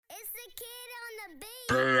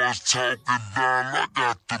Boys talking down, I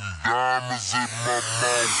got them diamonds in my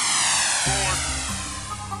mouth. Boys,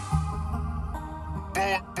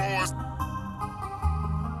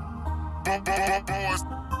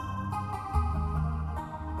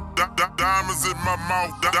 diamonds in my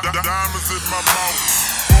mouth, diamonds in my mouth.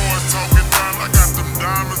 Boys talking down, I got them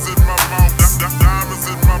diamonds in my mouth, diamonds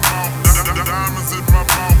in my mouth, diamonds in my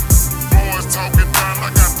mouth. Boys talking down, I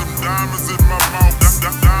got them diamonds in my mouth,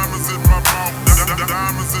 diamonds in my mouth,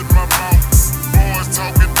 diamonds in my mouth. Boys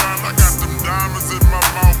talking down, I got them diamonds in my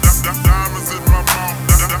mouth, diamonds in my mouth,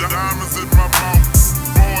 diamonds in my mouth.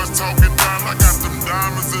 Boys talking down, I got them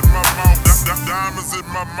diamonds in my mouth, diamonds in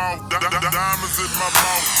my mouth, diamonds in my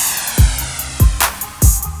mouth.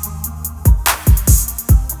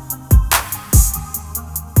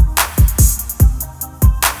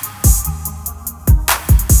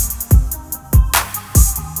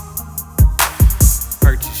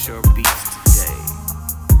 Purchase your beats today.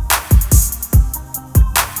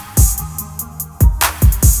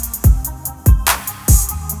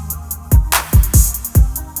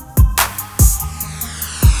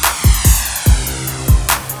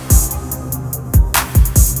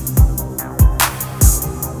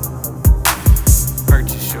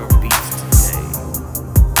 Purchase your beats today.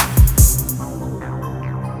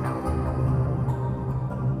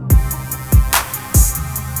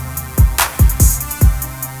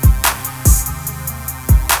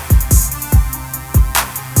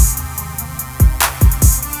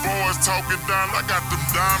 Boys talking down, I got them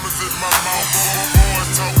diamonds in my mouth. Boys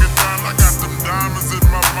talking down, I got them diamonds in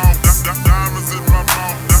my mouth. Diamonds in my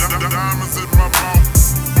mouth. Diamonds in my mouth.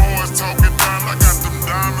 Boys talking down, I got them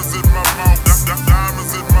diamonds in my mouth.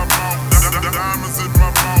 Diamonds in my mouth. Diamonds in my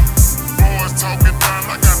mouth. Boys talking down,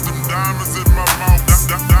 I got them diamonds in my mouth.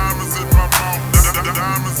 Diamonds in my mouth.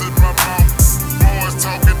 Diamonds in my mouth. Boys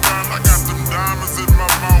talking down, I got them diamonds in my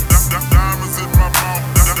mouth. Diamonds in my mouth.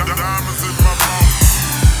 Diamonds in my mouth.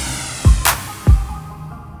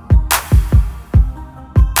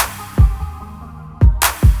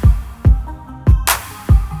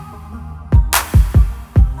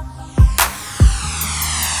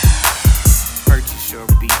 Purchase your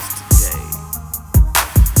beats today.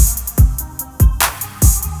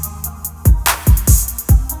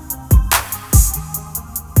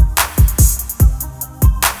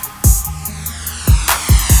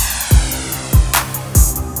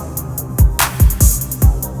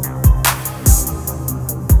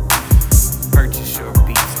 Purchase your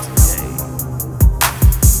beats today.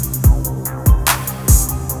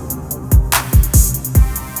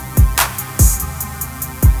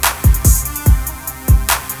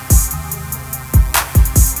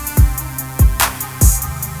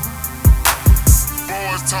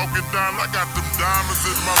 Boys talking down, I got them diamonds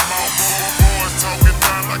in my mouth. Boys talking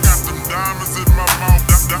down, I got them diamonds in my mouth.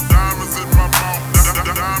 Diamonds in my mouth.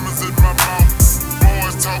 Diamonds in my mouth.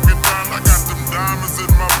 Boys talking down, I got them diamonds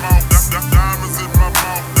in my mouth. Diamonds in my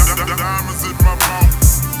mouth. Diamonds in my mouth.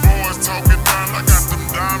 Boys talking down, I got them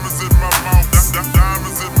diamonds in my mouth.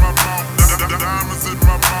 Diamonds in my mouth. Diamonds in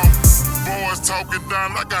my mouth. Boys talking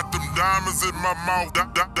down, I got them diamonds in my mouth.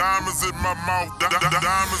 Diamonds in my mouth.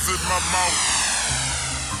 Diamonds in my mouth.